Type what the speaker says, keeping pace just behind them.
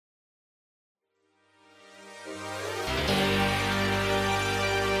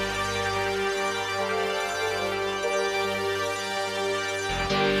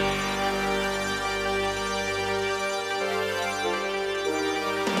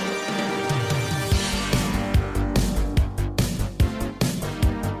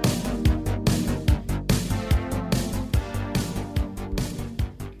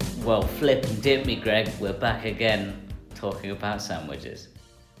Well, flip and dip me, Greg. We're back again talking about sandwiches.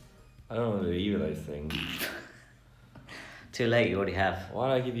 I don't want to do either of those things. Too late, you already have.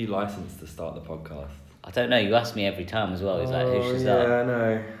 Why did I give you license to start the podcast? I don't know, you ask me every time as well. He's like, who should start? Yeah, I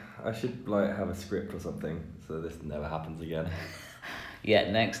know. I should have a script or something so this never happens again. Yeah,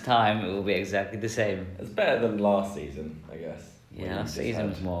 next time it will be exactly the same. It's better than last season, I guess. Yeah, last season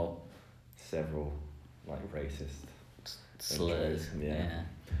was more several racist slurs. Intros,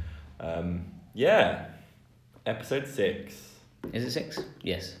 yeah. Episode 6. Is it 6?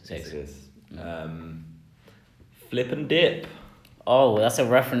 Yes, 6. It is. Flip and dip. Oh, that's a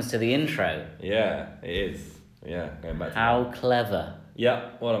reference to the intro. Yeah, it is. Yeah, going back to How that. clever.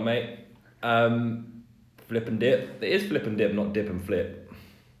 Yeah, well done, mate. Flip and dip. It is flip and dip, not dip and flip.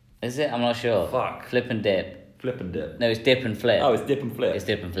 Is it? I'm not sure. Fuck. Flip and dip. Flip and dip. No, it's dip and flip. Oh, it's dip and flip. It's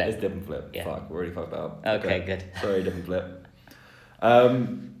dip and flip. It's dip and flip. Yeah. Fuck, we already fucked that up. Okay, good. Sorry, dip and flip.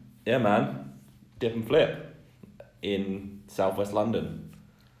 Yeah, man. Dip and flip in southwest London.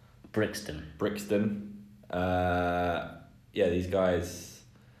 Brixton. Yeah, these guys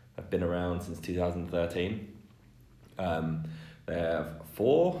have been around since 2013. They have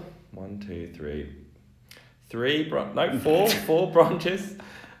four branches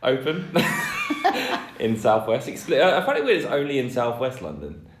open in southwest. I find it weird it's only in southwest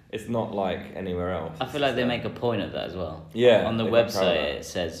London. It's not like anywhere else. I feel like they make a point of that as well. Yeah. On the they've got proud of website it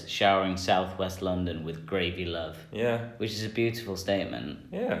says, showering southwest London with gravy love. Yeah. Which is a beautiful statement.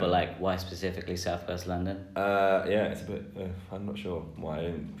 Yeah. But why specifically southwest London? Yeah, it's a bit. I'm not sure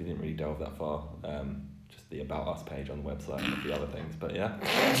why we didn't really delve that far. Just the About Us page on the website and a few other things, but yeah.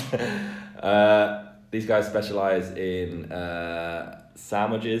 These guys specialise in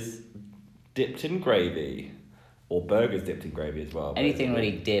sandwiches dipped in gravy, or burgers dipped in gravy as well. Anything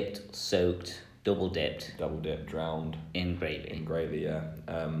really dipped, soaked, double dipped. Double dipped, drowned in gravy. In gravy, yeah.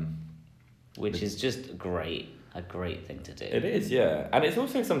 Which is just a great thing to do. It is, yeah, and it's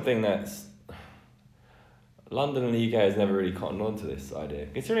also something that's London and the UK has never really cottoned on to this idea,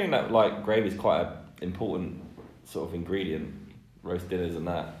 considering that gravy is quite an important sort of ingredient, roast dinners and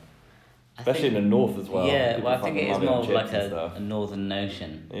that, especially in the north as well. Yeah, People well, I think it is more of a northern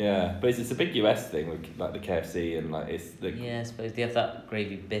notion. Yeah, but it's a big US thing with the KFC and it's the I suppose they have that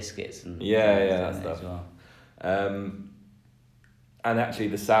gravy biscuits and that stuff as well. And actually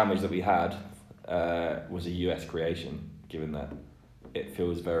the sandwich that we had was a US creation, given that it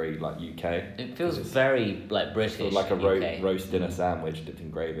feels very UK. It feels very British. Sort of like a roast dinner sandwich dipped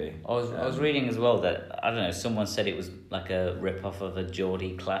in gravy. I was reading as well that, I don't know, someone said it was like a rip-off of a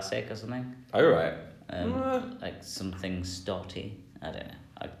Geordie classic or something. Oh, right. Like something stotty. I don't know.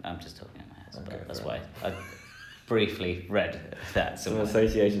 I'm just talking in my head, Okay, but that's why I briefly read that somewhere. Some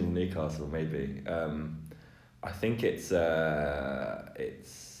association in Newcastle, maybe. I think it's kind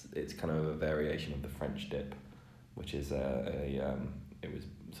of a variation of the French dip, which is it was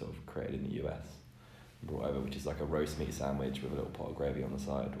sort of created in the US, brought over, which is like a roast meat sandwich with a little pot of gravy on the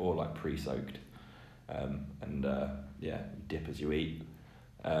side, or pre-soaked, and you dip as you eat,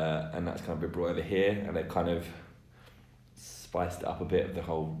 and that's kind of been brought over here, and they've kind of spiced it up a bit of the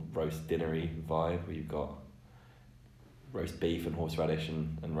whole roast dinnery vibe, where you've got roast beef and horseradish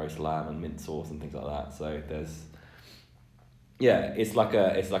and roast lamb and mint sauce and things like that. So there's it's like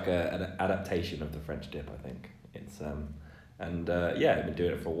an adaptation of the French dip, I think. It's I've been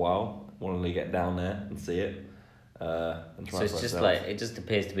doing it for a while. Want to get down there and see it, and try. So it's just it just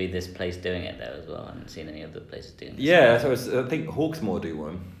appears to be this place doing it there as well. I haven't seen any other places doing this. Yeah, so I think Hawksmoor do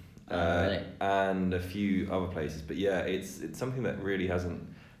one, really? and a few other places. But yeah, it's something that really hasn't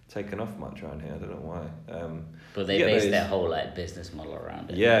taken off much around here. I don't know why. But they base their whole business model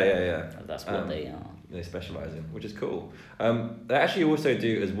around it. Yeah. That's what they are. They specialise in, which is cool. They actually also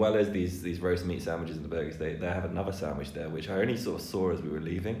do, as well as these roast meat sandwiches and the burgers, they have another sandwich there, which I only sort of saw as we were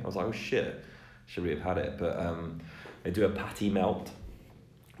leaving. I was like, oh shit, should we have had it? But they do a patty melt.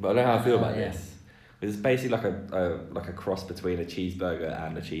 But I don't know how I feel about this. It's basically like a cross between a cheeseburger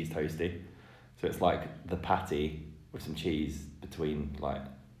and a cheese toastie. So it's like the patty with some cheese between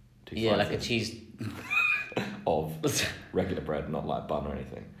two slices. Like a cheese of regular bread, not like bun or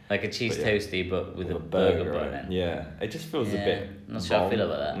anything. Like a cheese toastie, but with a burger bun in. Yeah, it just feels a bit. I'm not sure how I feel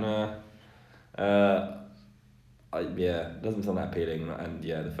about that. Nah. It doesn't sound that appealing, and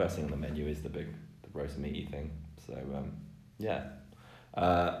the first thing on the menu is the roast meaty thing. So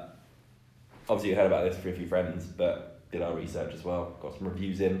obviously you heard about this from a few friends, but did our research as well. Got some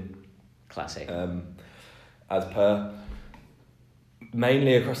reviews in. Classic. As per.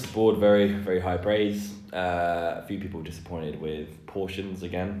 Mainly across the board, very, very high praise. A few people disappointed with portions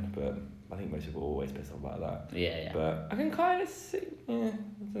again, but I think most people are always pissed off about that. Yeah. But I can kind of see, I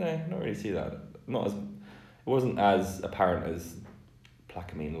don't know, not really see that. It wasn't as apparent as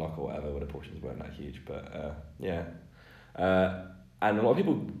Plaquemine Lock or whatever, where the portions weren't that huge. But yeah. And a lot of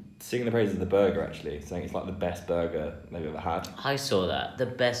people singing the praises of the burger, actually, saying it's like the best burger they've ever had. I saw that. The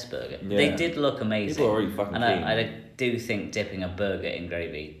best burger. Yeah. They did look amazing. People are really fucking keen. And I do think dipping a burger in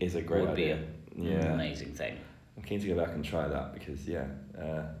gravy Is a great would idea. be an amazing thing. I'm keen to go back and try that because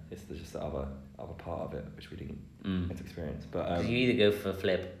it's just the other part of it which we didn't get to experience. But 'Cause you either go for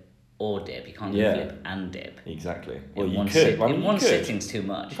flip or dip. You can't do flip and dip. Exactly. Well, you one could. in one sitting's too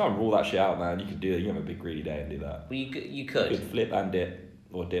much. You can't rule that shit out, man. You could do it. You can have a big greedy day and do that. Well, you You could. could flip and dip,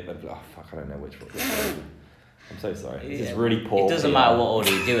 or dip and oh fuck, I don't know which one. I'm so sorry. This is really poor. It doesn't matter what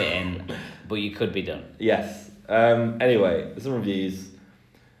order you do it in, but you could be done. Yes. Anyway, there's some reviews.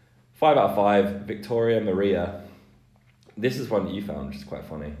 5 out of 5. Victoria Maria. This is one that you found, which is quite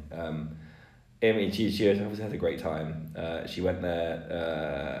funny. I mean, she obviously had a great time. She went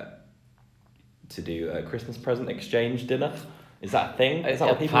there to do a Christmas present exchange dinner. Is that a thing? Is that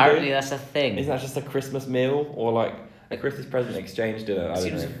what people do? Apparently that's a thing. Isn't that just a Christmas meal or like a Christmas present exchange dinner? I don't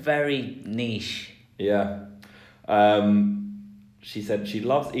Seems know. very niche. Yeah. She said she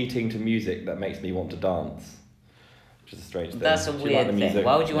loves eating to music that makes me want to dance, which is a strange thing. That's a She weird liked the thing. music.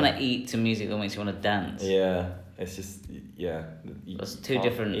 Why would you want to eat to music that makes you want to dance? Yeah, it's just That's two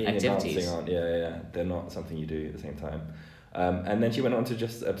different eating and activities. dancing aren't, yeah. They're not something you do at the same time. And then she went on to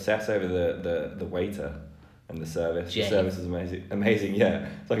just obsess over the waiter and the service. Jay. The service was amazing. Yeah,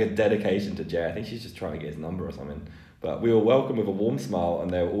 it's like a dedication to Jay. I think she's just trying to get his number or something. But we were welcomed with a warm smile,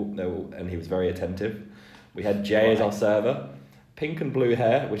 and and he was very attentive. We had Jay as our server, pink and blue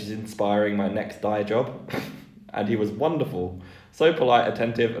hair, which is inspiring my next dye job, and he was wonderful, so polite,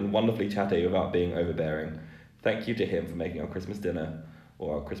 attentive, and wonderfully chatty without being overbearing. Thank you to him for making our Christmas dinner,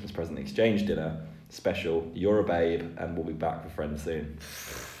 or our Christmas present exchange dinner, special. You're a babe, and we'll be back for friends soon.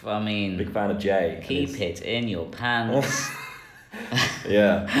 I mean, Big fan of Jay. keep it in your pants.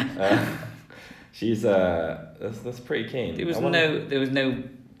 Yeah. She's that's pretty keen. There was no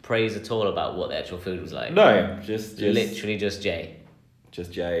praise at all about what the actual food was like. No, just Literally just Jay.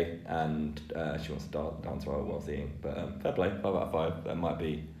 Just Jay, and she wants to dance while eating. But fair play, 5 out of 5. That might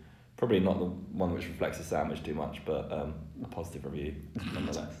be probably not the one which reflects the sandwich too much, but a positive review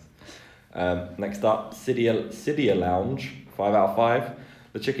nonetheless. Next up, Cydia Lounge, 5 out of 5.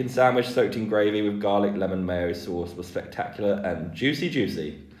 The chicken sandwich soaked in gravy with garlic lemon mayo sauce was spectacular and juicy.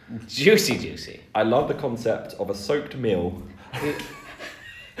 Juicy. I love the concept of a soaked meal.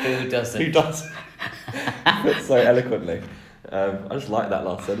 Who doesn't? Who does? So eloquently. I just like that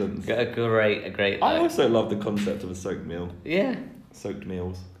last sentence. A great. I also love the concept of a soaked meal. Yeah. Soaked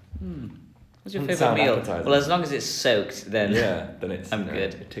meals. What's your Doesn't favourite sound meal? appetising. Well, as long as it's soaked, then Then it's I'm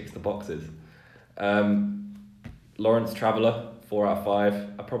good. It ticks the boxes. Lawrence Traveller, 4 out of 5.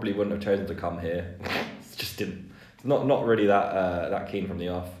 I probably wouldn't have chosen to come here. It's not really that keen from the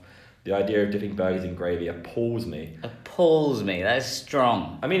off. The idea of dipping burgers in gravy appalls me. That is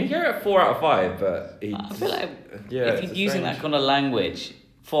strong. I mean, here at 4 out of 5, but I feel like if if you're using that kind of language,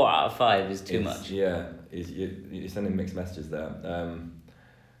 4 out of 5 is too much. Yeah, you're sending mixed messages there.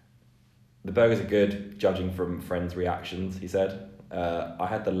 The burgers are good, judging from friends' reactions, he said. I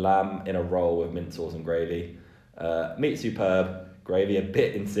had the lamb in a roll with mint sauce and gravy. Meat superb, gravy a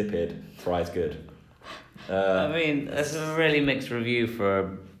bit insipid, fries good. I mean, that's a really mixed review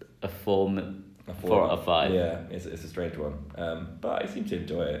for a 4 out of 5. Yeah, it's a strange one. But I seem to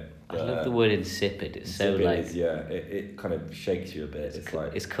enjoy it. I love the word insipid. It's so insipid like is, it kind of shakes you a bit. It's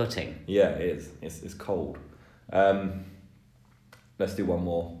like it's cutting. yeah, it is. It's cold. Let's do one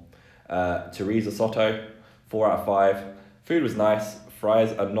more. Teresa Soto, 4 out of 5. Food was nice.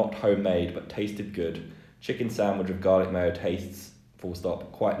 Fries are not homemade, but tasted good. Chicken sandwich with garlic mayo tastes, full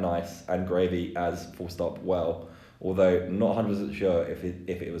stop, quite nice, and gravy as, full stop, well. Although not 100% sure if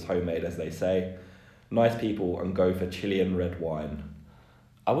it was homemade, as they say. Nice people, and go for Chilean red wine.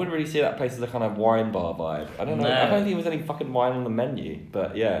 I wouldn't really see that place as a kind of wine bar vibe. I don't know. No. I don't think there was any fucking wine on the menu,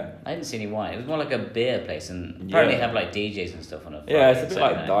 but yeah. I didn't see any wine. It was more like a beer place, and apparently have like DJs and stuff on it. Yeah, it's a bit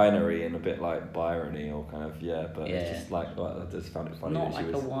like dinery and a bit like Byron-y or kind of, but Yeah. it's just like, well, I just found it funny Not that she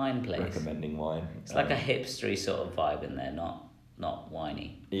like a was wine place. recommending wine. It's like a hipstery sort of vibe in there, not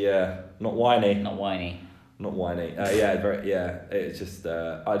whiny. Yeah, not whiny. Not whiny. Not whiny. It's just,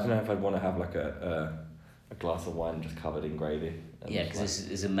 I don't know if I'd want to have like a glass of wine just covered in gravy. Yeah, because this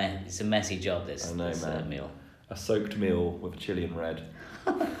is it's a messy job, this, I know, this man. meal. A soaked meal with Chilean red.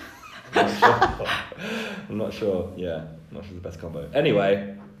 I'm not sure. Yeah, I'm not sure the best combo.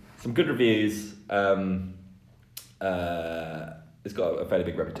 Anyway, some good reviews. it's got a fairly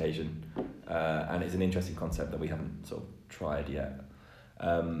big reputation, and it's an interesting concept that we haven't sort of tried yet.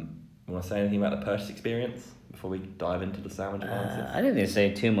 Want to say anything about the purchase experience before we dive into the sandwich analysis? I didn't think to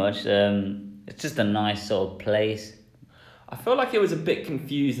say too much. It's just a nice sort of place. I feel like it was a bit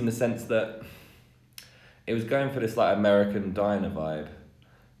confused in the sense that it was going for this like American diner vibe,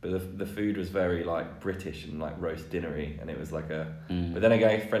 but the food was very like British and like roast dinnery, and it was like a. But then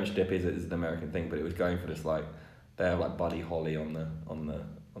again, French dip is an American thing, but it was going for this like they have like Buddy Holly on I don't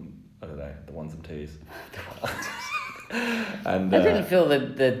know, the ones and twos. And I didn't feel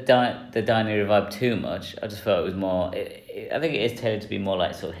the diner vibe too much. I just felt it was more. I think it is tailored to be more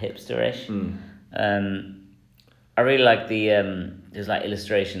like sort of hipsterish. I really like the there's like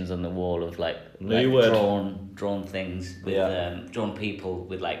illustrations on the wall of like drawn things with drawn people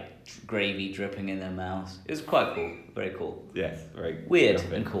with like gravy dripping in their mouths. It was quite cool, very cool. Yes, very weird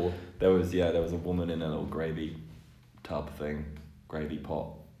and cool. There was a woman in a little gravy tub thing, gravy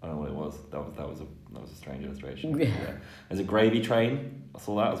pot. I don't know what it was. That was a strange illustration. Yeah. There's a gravy train. I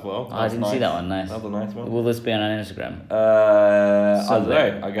saw that as well. I didn't see that one. Nice. That was a nice one. Will this be on Instagram? I don't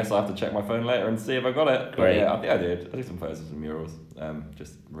know. I guess I'll have to check my phone later and see if I got it. Great. But yeah, I think I did. I took some photos of some murals.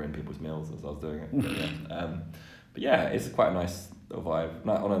 Just ruined people's meals as I was doing it. But yeah, it's quite a nice little vibe.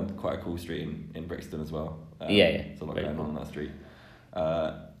 On quite a cool street in Brixton as well. There's a lot going on that street.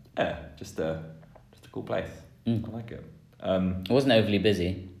 Just a cool place. I like it. It wasn't overly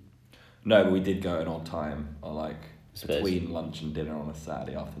busy. No, but we did go at an odd time, between lunch and dinner on a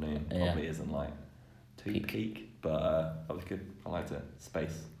Saturday afternoon. Probably isn't like too peak, but that was good. I liked it.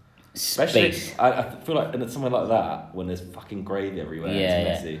 Especially, I feel like in somewhere like that, when there's fucking gravy everywhere,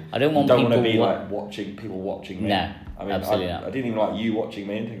 it's messy. I don't want you people don't want to be like people watching me. No, I mean, absolutely not. I didn't even like you watching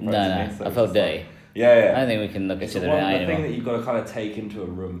me and taking photos of me. So I felt dirty. Like, yeah. I don't think we can look at each other in the eye anymore. The thing that you've got to kind of take into a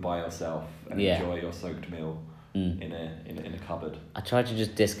room by yourself and enjoy your soaked meal. In a cupboard. I tried to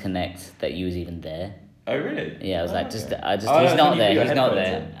just disconnect that you was even there. Oh really? Yeah, I was like, okay. he's not there, he's not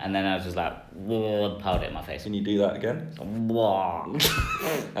there, and then I was just like, piled it in my face. Can you do that again? And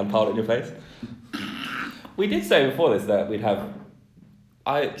piled it in your face. We did say before this that we'd have.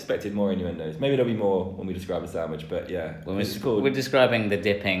 I expected more innuendos. Maybe there'll be more when we describe a sandwich, but yeah, we're describing the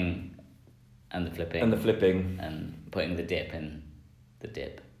dipping, and the flipping, and putting the dip in the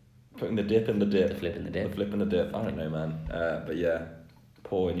dip. Putting the dip in the dip. The flip in the dip. The flip in the dip. I don't know, man. But yeah,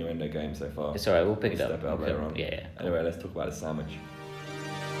 poor innuendo game so far. It's alright, we'll pick it up. Step it up later on. Yeah. Anyway, let's talk about the sandwich.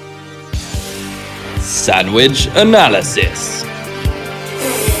 Sandwich analysis.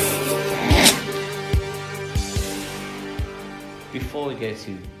 Before we go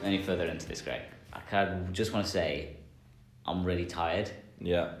any further into this, Greg, I just want to say I'm really tired.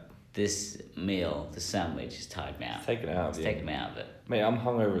 Yeah. This meal, the sandwich, has tired me out. It's taken it out of you. Taken me out of it. Mate, I'm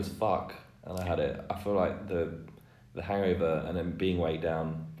hungover as fuck, and I had it. I feel like the hangover and then being weighed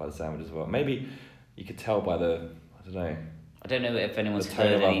down by the sandwich as well. Maybe you could tell by I don't know if anyone's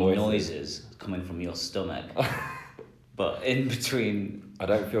heard any noises coming from your stomach, but in between, I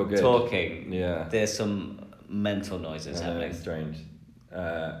don't feel good talking. Yeah, there's some mental noises happening. It's strange.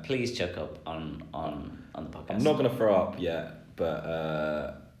 Please check up on the podcast. I'm not gonna throw up yet, but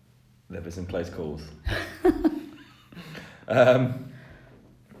there've been some close calls.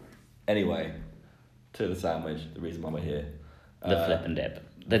 Anyway, to the sandwich, the reason why we're here. The flip and dip.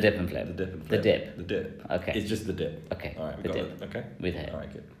 The dip and flip. The dip and flip. The dip. Okay. It's just the dip. Okay. Alright, we the got dip. it. Okay. With it.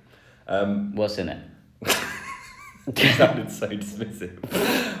 Alright, good. What's in it? You sounded so dismissive.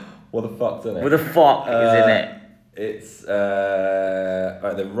 What the fuck's in it? What the fuck is in it? It's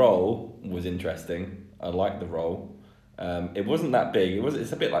alright, the roll was interesting. I liked the roll. It wasn't that big.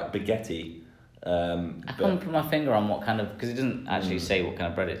 It's a bit like spaghetti. I can't put my finger on what kind of, because it doesn't actually say what kind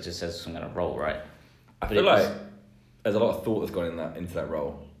of bread. It just says some kind of roll, right? I feel like there's a lot of thought that's gone into that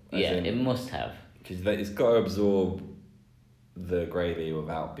roll. It must have. Because it's got to absorb the gravy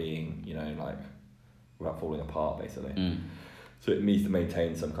without being, without falling apart, basically. So it needs to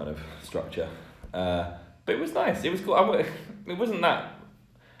maintain some kind of structure. But it was nice. It was cool. It wasn't that.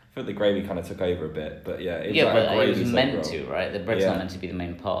 I feel the gravy kind of took over a bit, but yeah. But it was meant to, right? The bread's not meant to be the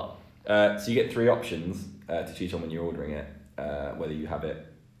main part. So you get 3 options to choose from when you're ordering it, whether you have it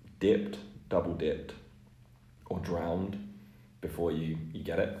dipped, double dipped, or drowned before you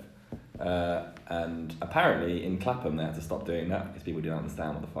get it. And apparently in Clapham they had to stop doing that because people didn't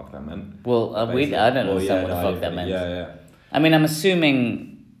understand what the fuck that meant. Well, I don't understand what the fuck that meant. Yeah. I mean, I'm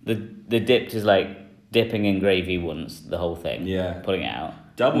assuming the dipped is like dipping in gravy once, the whole thing. Yeah. Putting it out.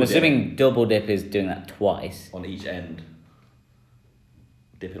 I'm assuming double dip is doing that twice. On each end.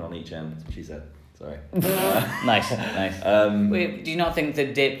 Dipping on each end, that's what she said. Sorry. Nice. Wait, do you not think the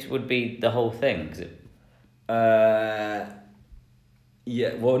dipped would be the whole thing?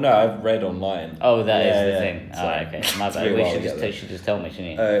 Yeah, well, no, I've read online. Oh, that is the thing. So, Okay. My bad. You should just tell me,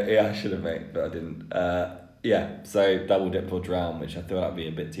 shouldn't you? Yeah, I should have, mate, but I didn't. Yeah, so double dip or drown, which I thought that'd be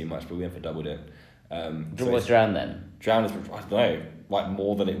a bit too much, but we went for double dip. What's drown then? Drown is, I don't know, like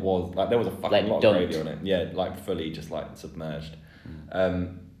more than it was. Like there was a fucking lot of gravy on it. Yeah, like fully just like submerged.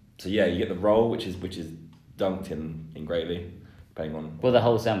 So yeah, you get the roll, which is dunked in gravy, depending on. Well, the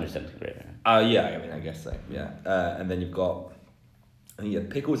whole sandwich dunked in gravy. Yeah, I mean, I guess so. Yeah, and then you've got, I think you had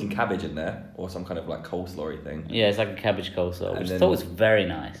pickles and cabbage in there, or some kind of like coleslaw-y thing. Yeah, it's like a cabbage coleslaw, which I thought was very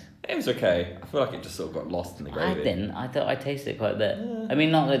nice. It was okay. I feel like it just sort of got lost in the gravy. I didn't. I thought I tasted it quite a bit. I mean,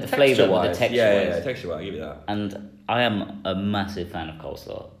 not like the flavour, but the texture. Yeah, texture-wise, I'll give you that. And I am a massive fan of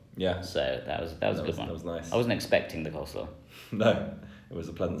coleslaw. Yeah. So that was a good one. That was nice. I wasn't expecting the coleslaw. No, it was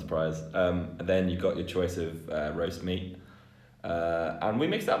a pleasant surprise. And then you got your choice of roast meat. And we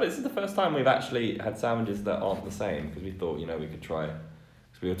mixed it up. This is the first time we've actually had sandwiches that aren't the same, because we thought, we could try.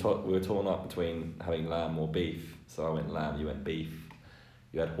 Because we were torn up between having lamb or beef. So I went lamb, you went beef.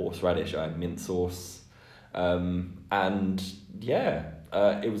 You had horseradish, I had mint sauce. And yeah,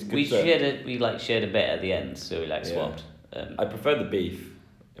 it was good. We shared a bit at the end, so we swapped. I preferred the beef,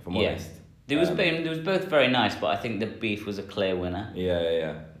 if I'm honest. It was both very nice, but I think the beef was a clear winner.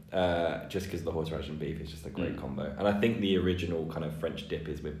 Yeah. Just because the horseradish and beef is just a great combo, and I think the original kind of French dip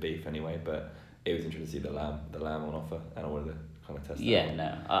is with beef anyway. But it was interesting to see the lamb on offer, and I wanted to kind of test. Yeah,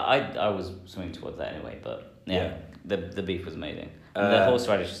 no, I was swinging towards that anyway, but yeah. The beef was amazing. And the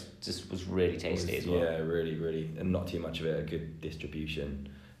horseradish just was really tasty as well. Yeah, really, really, and not too much of it. A good distribution,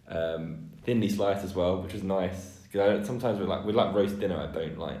 thinly sliced as well, which was nice. Because sometimes with roast dinner, I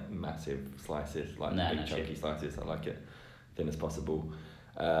don't like massive slices, big chunky slices. I like it thin as possible.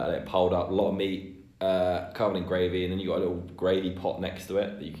 It piled up a lot of meat, covered in gravy, and then you got a little gravy pot next to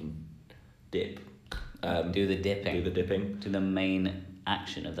it that you can dip. Do the dipping. Do the main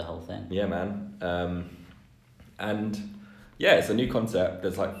action of the whole thing. Yeah, man. And yeah, it's a new concept.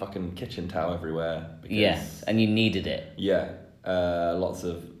 There's like fucking kitchen towel everywhere. Yes, and you needed it. Yeah, lots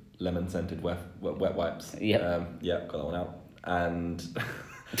of lemon-scented wet wipes. Yep. Got that one out. And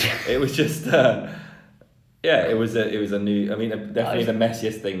it was just... it was a new... I mean, definitely the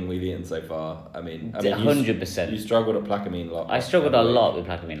messiest thing we've eaten so far. I mean 100%. You struggled at Plaquemine a lot. I struggled a lot with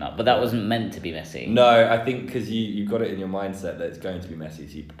Plaquemine lot, but that wasn't meant to be messy. No, I think because you got it in your mindset that it's going to be messy,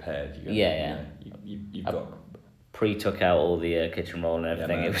 so you prepared. You've got... Took out all the kitchen roll and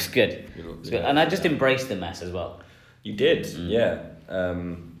everything. It was good. It was good. And I just embraced the mess as well. You did, yeah.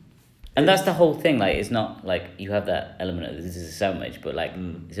 And that's the whole thing. Like, it's not like you have that element of this is a sandwich, but like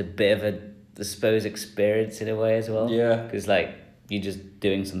it's a bit of a, I suppose, experience in a way as well. Yeah. Because like you're just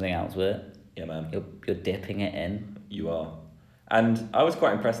doing something else with it. Yeah, man. You're dipping it in. You are. And I was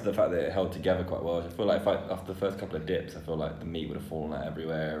quite impressed with the fact that it held together quite well. I feel like after the first couple of dips, I feel like the meat would have fallen out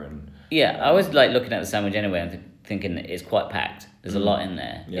everywhere. And yeah, I was like looking at the sandwich anyway and thinking it's quite packed. There's a lot in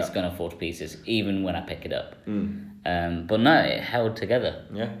there. Yeah. It's going to fall to pieces, even when I pick it up. But no, it held together.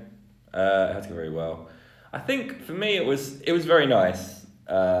 Yeah, it held together very well. I think for me, it was very nice.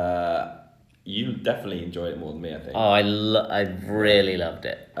 You definitely enjoyed it more than me, I think. Oh, I really loved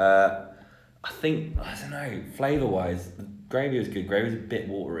it. I think, I don't know, flavour-wise, the gravy was good. Gravy was a bit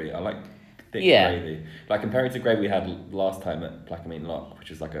watery. I like thick gravy. Like comparing to the gravy we had last time at Plaquemine Lock,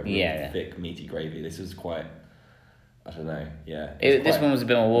 which was like a really thick, meaty gravy. This was quite, I don't know, this one was a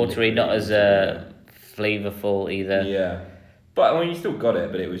bit more watery, not as flavourful either. Yeah. But I mean, you still got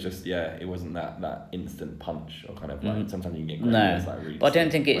it, but it was just, it wasn't that instant punch or kind of like, sometimes you can get gravy that's like really... But I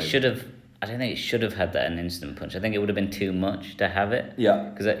don't think it should have had that an instant punch. I think it would have been too much to have it.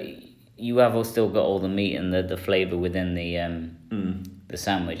 Yeah. Because you have still got all the meat and the flavour within the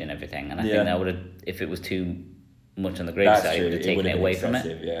sandwich and everything. And I think that would have, if it was too much on the gravy side, it would have taken it away from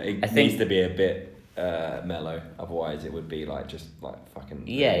it. Yeah, it needs to be a bit mellow. Otherwise, it would be like just like fucking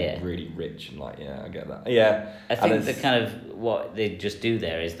really rich and like I get that. Yeah, I think the kind of what they just do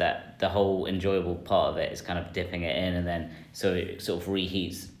there is that the whole enjoyable part of it is kind of dipping it in, and then so it sort of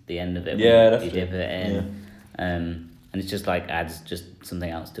reheats the end of it. When you dip it in, and it's just like adds just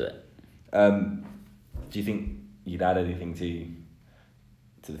something else to it. Do you think you'd add anything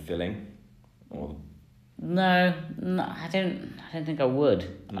to the filling, or? No, I don't think I would.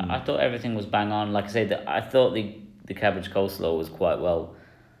 I thought everything was bang on. Like I said, I thought the cabbage coleslaw was quite well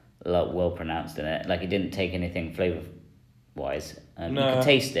pronounced in it. Like it didn't take anything flavour wise. You could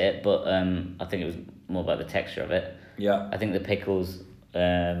taste it, but I think it was more about the texture of it. Yeah. I think the pickles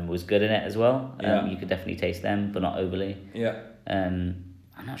was good in it as well. You could definitely taste them, but not overly. Yeah.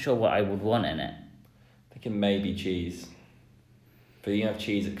 I'm not sure what I would want in it. Thinking maybe cheese. But you have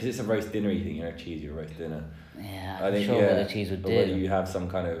cheese because it's a roast dinnery thing. You have cheese, you roast dinner. Yeah, I I'm think sure yeah. what the cheese would Or whether do. you have some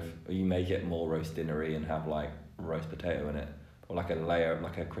kind of, or you make it more roast dinnery and have like roast potato in it, or like a layer,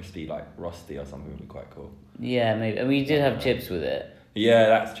 like a crispy like rosti or something would be quite cool. Yeah, maybe. And we did have chips with it. Yeah,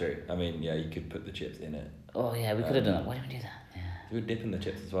 that's true. I mean, yeah, you could put the chips in it. Oh yeah, we could have done that. Why didn't we do that? Yeah. You would dip in the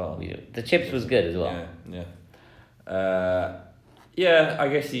chips as well. The chips was good as well. Yeah. Yeah, I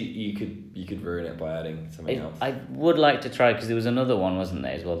guess you could ruin it by adding something else. I would like to try because there was another one, wasn't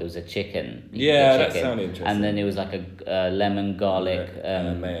there, as well? There was a chicken. Yeah, that sounded interesting. And then it was like a lemon garlic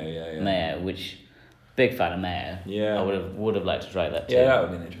mayo, mayo, which big fan of mayo. Yeah, I would have liked to try that too. Yeah, that would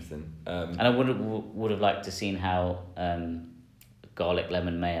have been interesting. And I would have liked to seen how garlic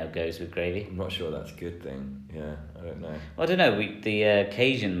lemon mayo goes with gravy. I'm not sure that's a good thing. Yeah, I don't know. Well, I don't know. The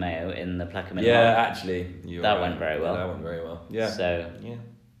Cajun mayo in the Plaquemine. Yeah, actually, that went very well. That went very well. Yeah. So yeah,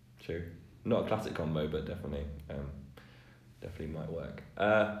 true. Not a classic combo, but definitely might work.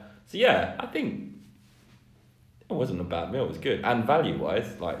 So yeah, I think it wasn't a bad meal. It was good, and value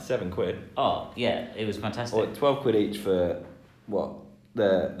wise, like £7. Oh yeah, it was fantastic. Or £12 each for what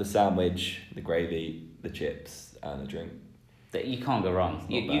the sandwich, the gravy, the chips, and the drink. That you can't go wrong.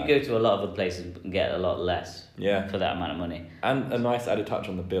 You bad. go to a lot of other places and get a lot less. Yeah. For that amount of money. And a nice added touch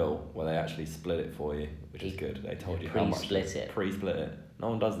on the bill where they actually split it for you, which is good. They told you how much. Pre-split it. Pre-split it.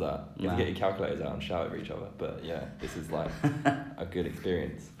 No one does that. You have to get your calculators out and shout over each other. But yeah, this is like a good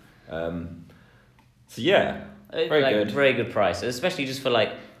experience. So yeah, very good price, especially just for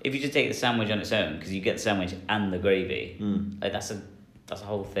like if you just take the sandwich on its own because you get the sandwich and the gravy. Like that's a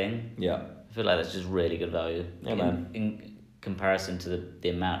whole thing. Yeah. I feel like that's just really good value. Yeah, man. In comparison to the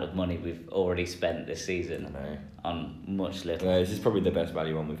amount of money we've already spent this season on much little. Yeah, this is probably the best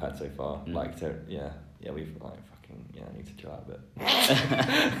value one we've had so far. Like, so yeah, we've like fucking I need to chill out a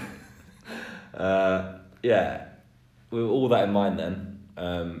bit. Yeah, with all that in mind, then,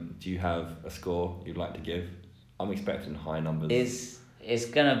 do you have a score you'd like to give? I'm expecting high numbers. It's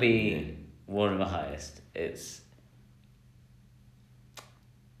gonna be one of the highest. I'm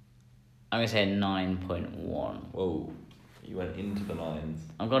gonna say 9.1. Whoa. You went into the nines.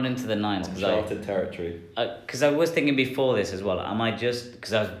 I've gone into the nines Uncharted territory. Because I was thinking before this as well. Am I just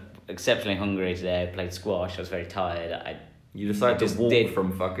because I was exceptionally hungry today? I played squash. I was very tired. You decided to walk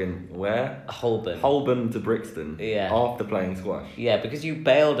from fucking where? Holborn to Brixton. Yeah. After playing squash. Yeah, because you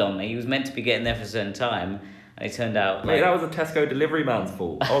bailed on me. He was meant to be getting there for a certain time, and it turned out. Mate, that was a Tesco delivery man's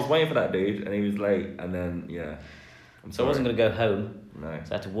fault. I was waiting for that dude, and he was late, and then So I wasn't gonna go home. No.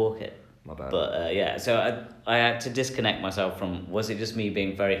 So I had to walk it. My bad. But so I had to disconnect myself from, was it just me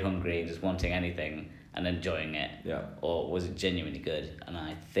being very hungry and just wanting anything and enjoying it? Yeah. Or was it genuinely good? And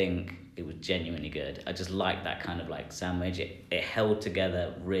I think it was genuinely good. I just liked that kind of like sandwich. It held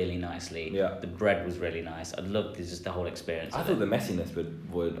together really nicely. Yeah. The bread was really nice. I loved just the whole experience. I thought the messiness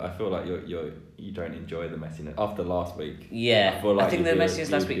would. I feel like you don't enjoy the messiness after last week. Yeah. I think the messiness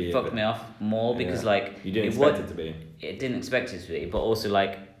last week fucked me off more because like you didn't expect it to be. It didn't expect it to be, but also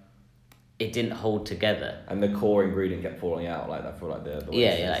like. It didn't hold together, and the core ingredient kept falling out. Like I feel like the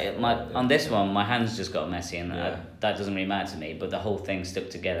on this one, my hands just got messy, and that doesn't really matter to me. But the whole thing stuck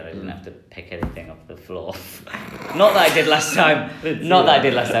together. I didn't have to pick anything off the floor. Not that I did last time. Not that I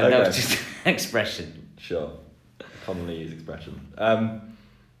did last time. Okay. That was just an expression. Sure, commonly used expression.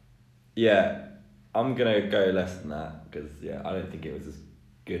 Yeah, I'm gonna go less than that because I don't think it was as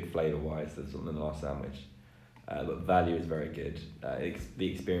good flavour wise as the last sandwich. But value is very good. The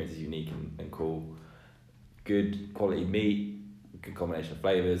experience is unique and cool. Good quality meat, good combination of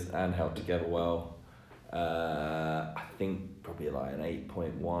flavours, and held together well. I think probably like an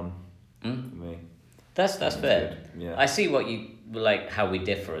 8.1 for me. That's fair. Good. Yeah. I see what you like how we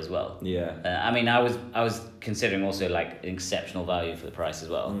differ as well. Yeah. I mean, I was considering also like exceptional value for the price as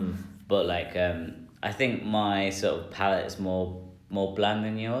well. But like I think my sort of palate is more bland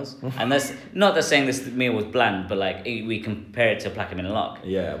than yours, and that's not that saying this meal was bland, but like we compare it to Plaquemine Lock.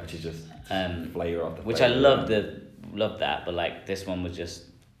 Yeah, which is just flavour after flavour. Which I loved that, but like this one was just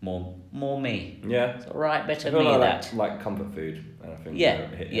more me. Yeah, it's alright, better me that. Like comfort food, and I think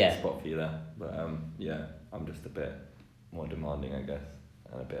hit the spot for you there. But I'm just a bit more demanding, I guess,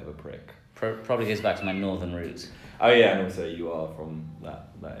 and a bit of a prick. Probably goes back to my northern roots. Oh yeah, and also you are from that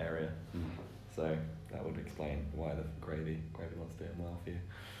area, so. That would explain why the gravy one's doing well for you.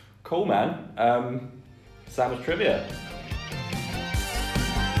 Cool, man. Sandwich trivia.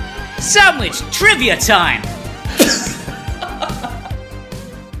 Sandwich trivia time!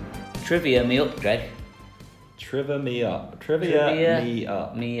 Trivia me up, Greg. Trivia me up.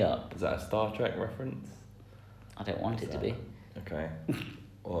 Me up. Is that a Star Trek reference? I don't want it to be. Okay.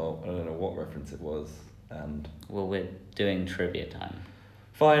 Well, I don't know what reference it was. And Well, we're doing trivia time.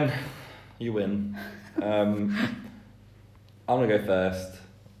 fine, you win. I'm gonna go first.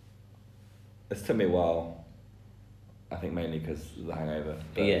 This took me a while. I think mainly because of the hangover.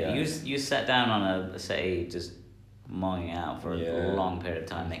 But yeah, you sat down on a settee just monging out for a long period of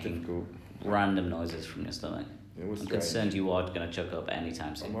time, making difficult. random noises from your stomach. It was I'm strange. concerned you are going to chuck up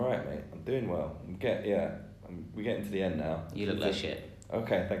anytime soon. I'm alright, mate. I'm doing well. We're getting to the end now. You look like shit.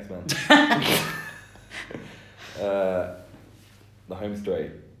 Okay, thanks, man. The home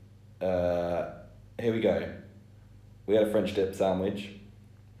straight. Here we go. We had a French dip sandwich,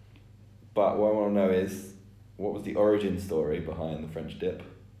 but what I want to know is, what was the origin story behind the French dip?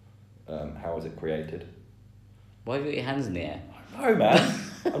 How was it created? Why have you got your hands in the air? No, man.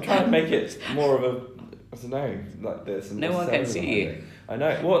 I'm trying to make it more of a, I don't know, like this. No one can see you. I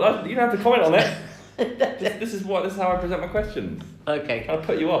know. Well, you don't have to comment on it. This is how I present my questions. Okay. I'll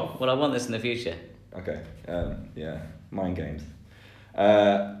put you off. Well, I want this in the future. Okay. Yeah. Mind games.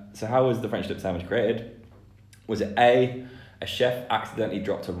 So how was the French dip sandwich created? Was it A chef accidentally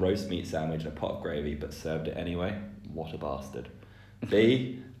dropped a roast meat sandwich in a pot of gravy but served it anyway? What a bastard.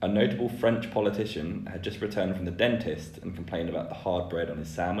 B, a notable French politician had just returned from the dentist and complained about the hard bread on his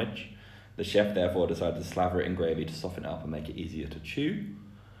sandwich. The chef therefore decided to slather it in gravy to soften it up and make it easier to chew.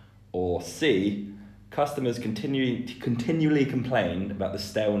 Or C, customers continually complained about the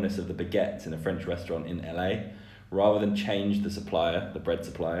staleness of the baguettes in a French restaurant in LA. Rather than change the bread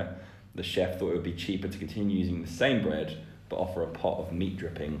supplier, the chef thought it would be cheaper to continue using the same bread but offer a pot of meat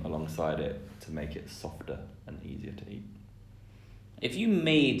dripping alongside it to make it softer and easier to eat. If you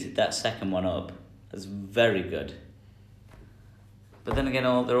made that second one up, that's very good. But then again,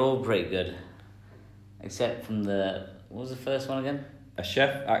 they're all pretty good. Except from what was the first one again? A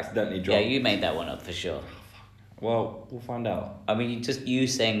chef accidentally dropped... Yeah, you made that one up for sure. Well, we'll find out. I mean, you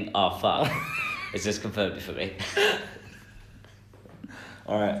saying, oh fuck, it's just confirmed it for me.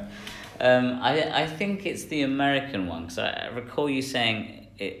 Alright. I think it's the American one, because I recall you saying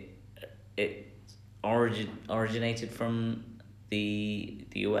it originated from the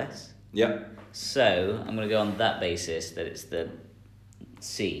US. Yep. So I'm going to go on that basis that it's the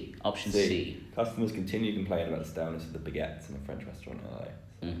C, option C. Customers continue to complain about the staleness of the baguettes in a French restaurant in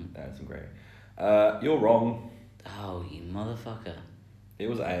LA. That's some gravy. You're wrong. Oh, you motherfucker. It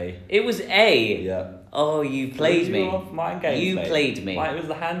was A. It was A? Yeah. Oh, you played me. Mind games, you mate. played me. It was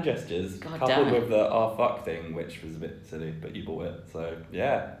the hand gestures God coupled damn it. with the fuck thing, which was a bit silly, but you bought it. So,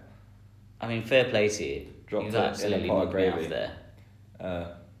 yeah. I mean, fair play to you. Dropped You've it in a absolutely pot of mugged me off gravy.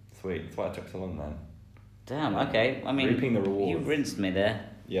 there. Sweet. That's why it took so long, man. Damn, okay. I mean, Reaping the rewards. you rinsed me there.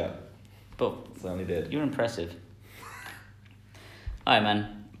 Yeah. But Certainly did. you're impressive. Alright,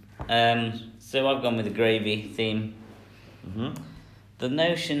 man. So I've gone with the gravy theme. Mm-hmm. The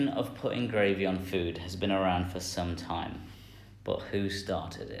notion of putting gravy on food has been around for some time, but who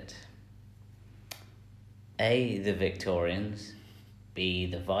started it? A, the Victorians, B,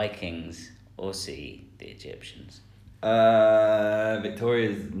 the Vikings, or C, the Egyptians?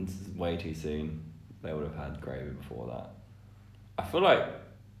 Victoria's way too soon. They would have had gravy before that. I feel like,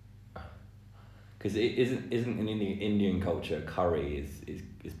 because it isn't in Indian culture, curry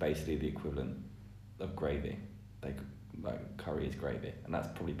is basically the equivalent of gravy. Curry is gravy, and that's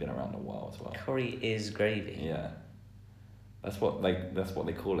probably been around a while as well. Curry is gravy. Yeah, that's what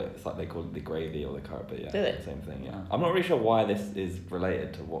they call it. It's like they call it the gravy or the curry, but yeah, Do they? same thing. Yeah, Oh. I'm not really sure why this is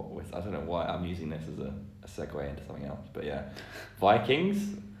related to I don't know why I'm using this as a segue into something else, but yeah,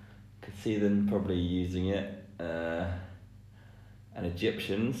 Vikings, could see them probably using it, and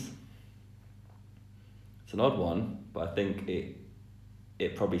Egyptians. It's an odd one, but I think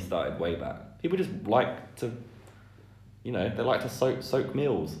it probably started way back. People just like to. They like to soak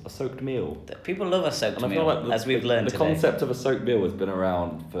meals, a soaked meal. People love a soaked And I meal, feel like as we've learned the today. concept of a soaked meal has been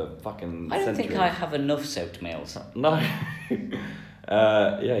around for fucking I don't centuries. think I have enough soaked meals. No.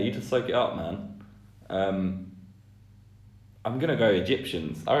 Yeah, you just soak it up, man. I'm going to go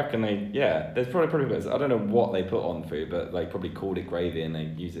Egyptians. I reckon there's probably I don't know what they put on food, but they probably called it gravy and they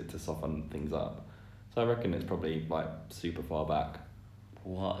use it to soften things up. So I reckon it's probably super far back.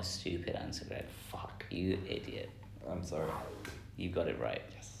 What a stupid answer, Greg. Fuck. You idiot. I'm sorry. You got it right.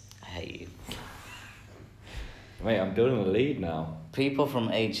 Yes. I hate you. Mate, I'm building a lead now. People from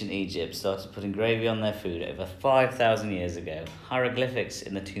ancient Egypt started putting gravy on their food over 5,000 years ago. Hieroglyphics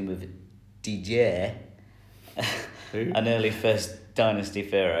in the tomb of Djer, Who? an early first dynasty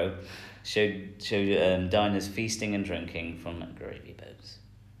pharaoh, showed diners feasting and drinking from gravy boats.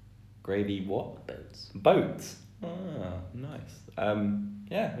 Gravy what? Boats. Boats. Ah, nice.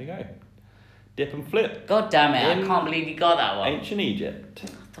 Yeah, there you go. Dip and flip. God damn it, I In can't believe you got that one. Ancient Egypt.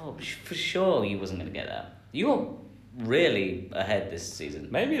 thought for sure you wasn't going to get that. You were really ahead this season.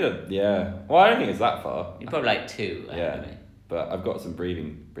 Maybe well, I don't think it's that far. You're probably like 2 ahead of me. But I've got some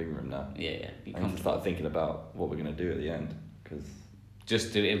breathing room now. Yeah. I need to start thinking about what we're going to do at the end. Cause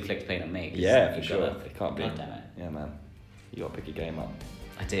just to inflict pain on me. Yeah, for sure. It can't be. God damn it. Yeah, man. You got to pick a game up.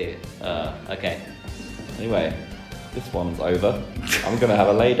 I do. Okay. Anyway, this one's over. I'm going to have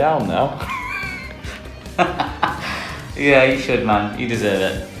a lay down now. Yeah, you should, man. You deserve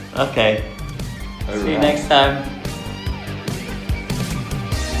it. Okay. See you next time.